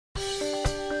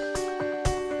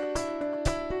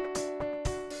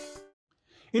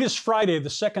It is Friday, the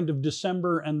 2nd of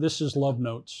December, and this is Love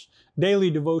Notes, daily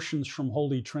devotions from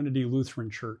Holy Trinity Lutheran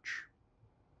Church.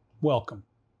 Welcome.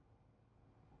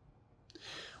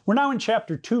 We're now in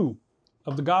chapter 2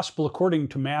 of the Gospel according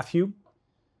to Matthew,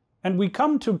 and we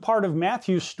come to part of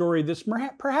Matthew's story that's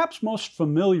perhaps most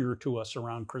familiar to us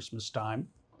around Christmas time.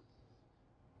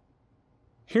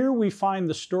 Here we find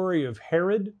the story of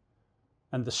Herod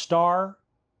and the star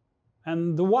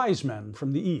and the wise men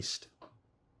from the east.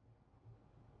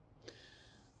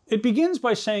 It begins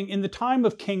by saying, in the time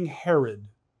of King Herod,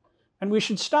 and we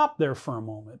should stop there for a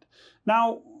moment.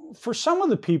 Now, for some of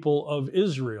the people of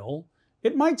Israel,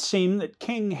 it might seem that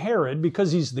King Herod,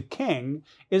 because he's the king,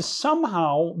 is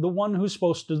somehow the one who's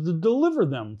supposed to deliver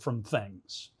them from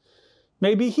things.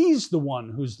 Maybe he's the one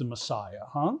who's the Messiah,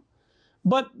 huh?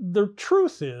 But the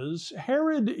truth is,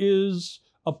 Herod is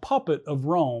a puppet of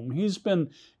Rome. He's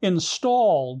been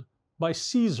installed by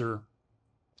Caesar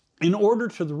in order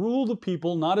to rule the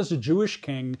people not as a Jewish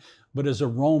king, but as a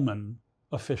Roman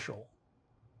official.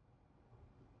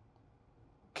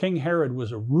 King Herod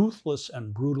was a ruthless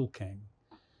and brutal king.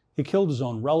 He killed his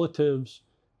own relatives.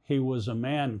 He was a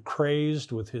man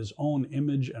crazed with his own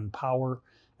image and power,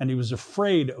 and he was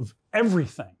afraid of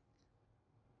everything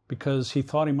because he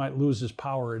thought he might lose his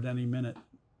power at any minute.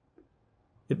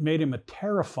 It made him a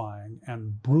terrifying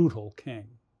and brutal king.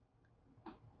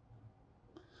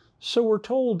 So we're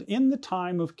told in the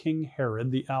time of King Herod,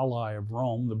 the ally of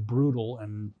Rome, the brutal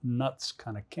and nuts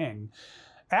kind of king,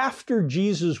 after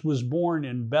Jesus was born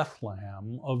in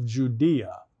Bethlehem of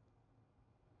Judea.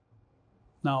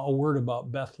 Now, a word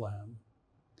about Bethlehem.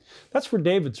 That's where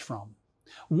David's from.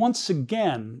 Once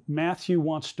again, Matthew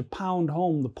wants to pound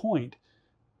home the point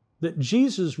that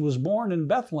Jesus was born in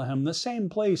Bethlehem, the same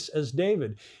place as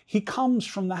David. He comes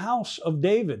from the house of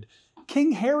David.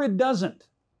 King Herod doesn't.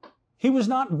 He was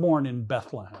not born in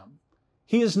Bethlehem.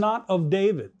 He is not of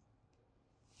David.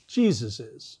 Jesus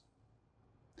is.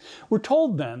 We're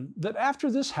told then that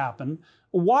after this happened,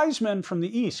 wise men from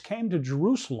the east came to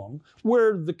Jerusalem,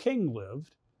 where the king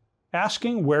lived,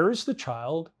 asking, "Where is the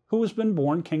child who has been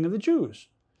born King of the Jews?"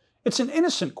 It's an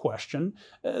innocent question.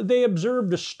 They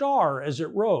observed a star as it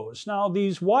rose. Now,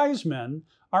 these wise men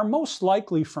are most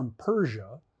likely from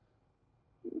Persia,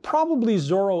 probably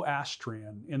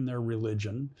Zoroastrian in their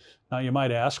religion. Now, you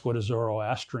might ask what a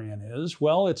Zoroastrian is.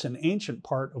 Well, it's an ancient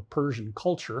part of Persian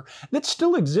culture that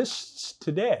still exists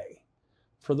today.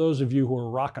 For those of you who are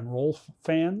rock and roll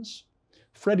fans,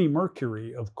 Freddie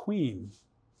Mercury of Queen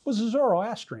was a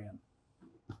Zoroastrian.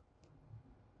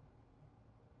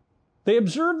 They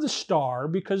observed the star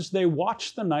because they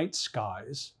watched the night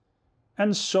skies,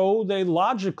 and so they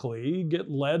logically get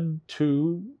led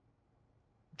to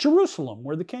Jerusalem,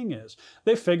 where the king is.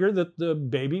 They figure that the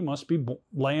baby must be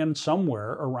laying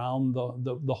somewhere around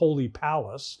the holy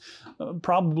palace,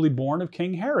 probably born of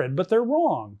King Herod, but they're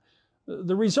wrong.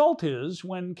 The result is,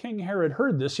 when King Herod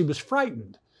heard this, he was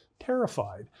frightened,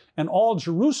 terrified, and all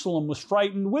Jerusalem was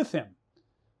frightened with him.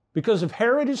 Because if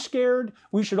Herod is scared,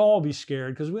 we should all be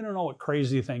scared, because we don't know what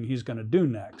crazy thing he's going to do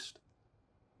next.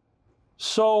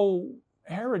 So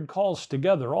Herod calls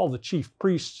together all the chief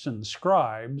priests and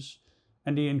scribes,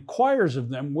 and he inquires of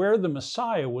them where the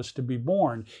Messiah was to be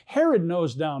born. Herod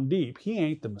knows down deep he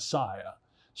ain't the Messiah.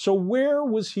 So where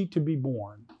was he to be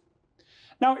born?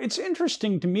 Now, it's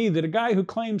interesting to me that a guy who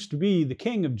claims to be the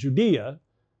king of Judea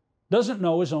doesn't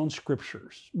know his own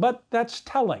scriptures, but that's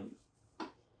telling.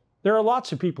 There are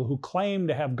lots of people who claim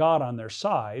to have God on their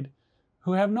side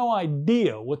who have no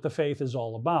idea what the faith is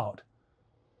all about.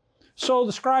 So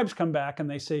the scribes come back and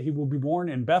they say he will be born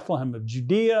in Bethlehem of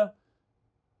Judea.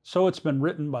 So it's been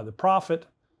written by the prophet.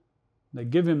 They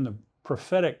give him the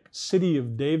prophetic city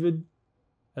of David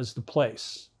as the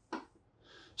place.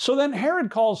 So then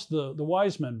Herod calls the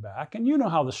wise men back, and you know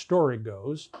how the story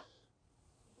goes.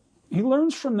 He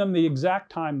learns from them the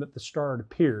exact time that the star had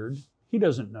appeared. He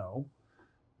doesn't know.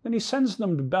 Then he sends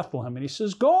them to Bethlehem, and he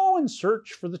says, "Go and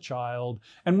search for the child,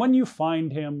 and when you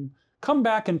find him, come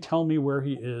back and tell me where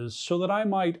he is, so that I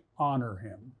might honor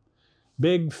him."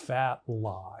 Big fat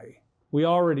lie. We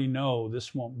already know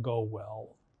this won't go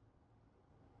well.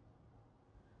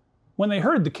 When they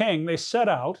heard the king, they set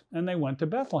out and they went to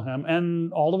Bethlehem,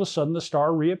 and all of a sudden the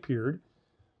star reappeared,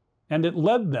 and it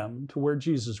led them to where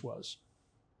Jesus was.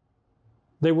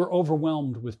 They were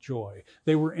overwhelmed with joy.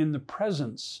 They were in the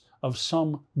presence of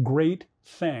some great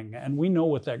thing, and we know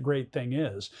what that great thing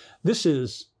is. This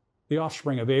is the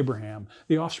offspring of Abraham,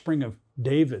 the offspring of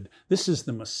David. This is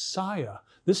the Messiah.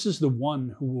 This is the one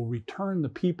who will return the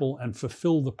people and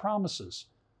fulfill the promises.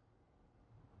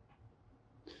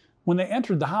 When they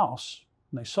entered the house,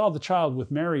 When they saw the child with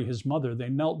Mary, his mother, they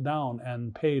knelt down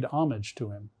and paid homage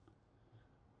to him.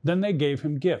 Then they gave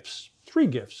him gifts, 3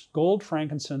 gifts, gold,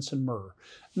 frankincense, and myrrh.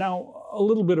 Now, a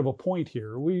little bit of a point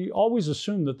here. We always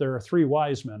assume that there are 3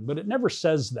 wise men, but it never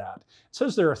says that. It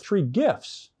says there are 3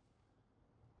 gifts.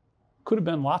 Could have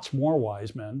been lots more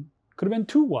wise men. Could have been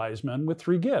 2 wise men with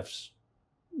 3 gifts.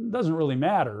 It doesn't really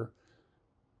matter.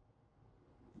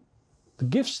 The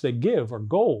gifts they give are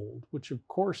gold, which of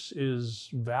course is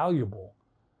valuable,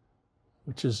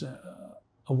 which is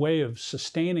a way of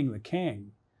sustaining the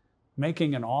king,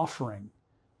 making an offering.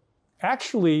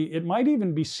 Actually, it might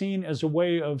even be seen as a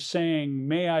way of saying,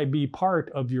 may I be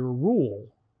part of your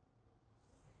rule?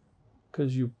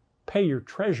 Because you pay your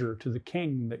treasure to the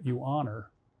king that you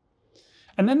honor.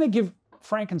 And then they give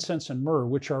frankincense and myrrh,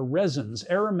 which are resins,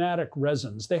 aromatic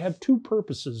resins. They have 2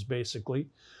 purposes, basically.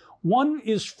 One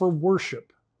is for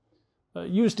worship,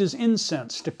 used as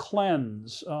incense to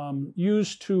cleanse,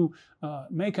 used to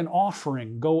make an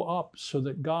offering go up so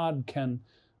that God can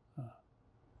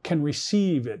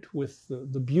receive it with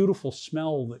the beautiful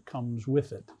smell that comes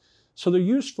with it. So they're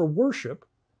used for worship,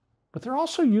 but they're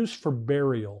also used for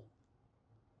burial.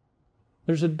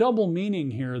 There's a double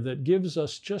meaning here that gives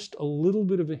us just a little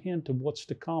bit of a hint of what's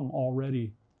to come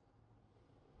already.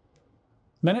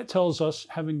 Then it tells us,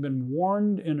 having been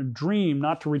warned in a dream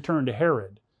not to return to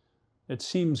Herod. It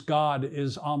seems God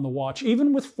is on the watch,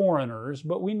 even with foreigners,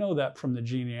 but we know that from the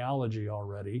genealogy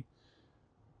already.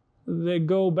 They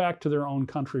go back to their own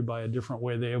country by a different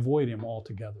way. They avoid him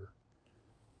altogether.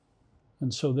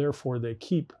 And so therefore they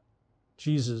keep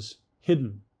Jesus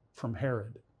hidden from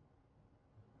Herod.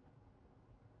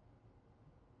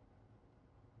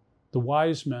 The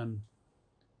wise men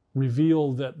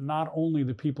reveal that not only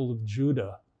the people of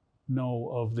Judah know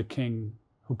of the king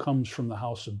who comes from the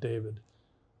house of David,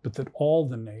 but that all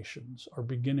the nations are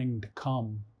beginning to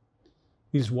come.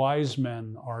 These wise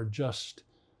men are just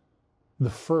the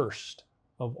first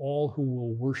of all who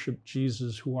will worship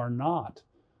Jesus who are not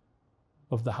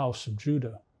of the house of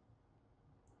Judah.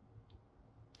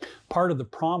 Part of the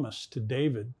promise to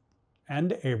David and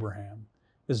to Abraham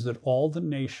is that all the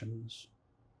nations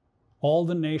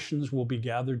will be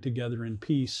gathered together in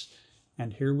peace,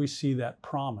 and here we see that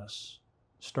promise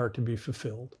start to be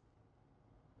fulfilled.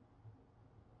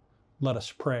 Let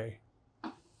us pray.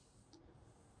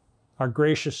 Our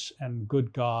gracious and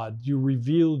good God, you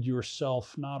revealed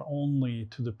yourself not only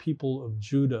to the people of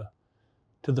Judah,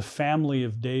 to the family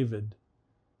of David,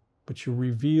 but you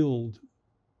revealed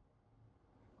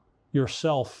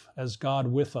yourself as God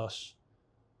with us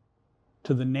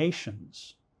to the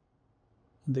nations.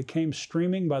 They came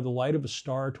streaming by the light of a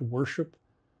star to worship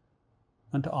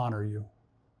and to honor you.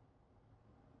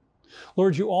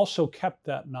 Lord, you also kept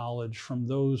that knowledge from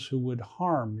those who would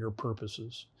harm your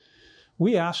purposes.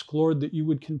 We ask, Lord, that you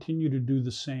would continue to do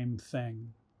the same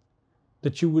thing,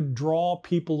 that you would draw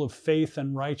people of faith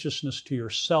and righteousness to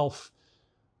yourself,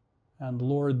 and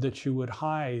Lord, that you would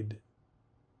hide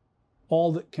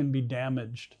all that can be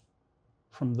damaged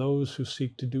from those who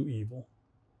seek to do evil.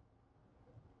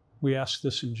 We ask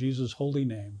this in Jesus' holy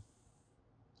name.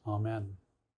 Amen.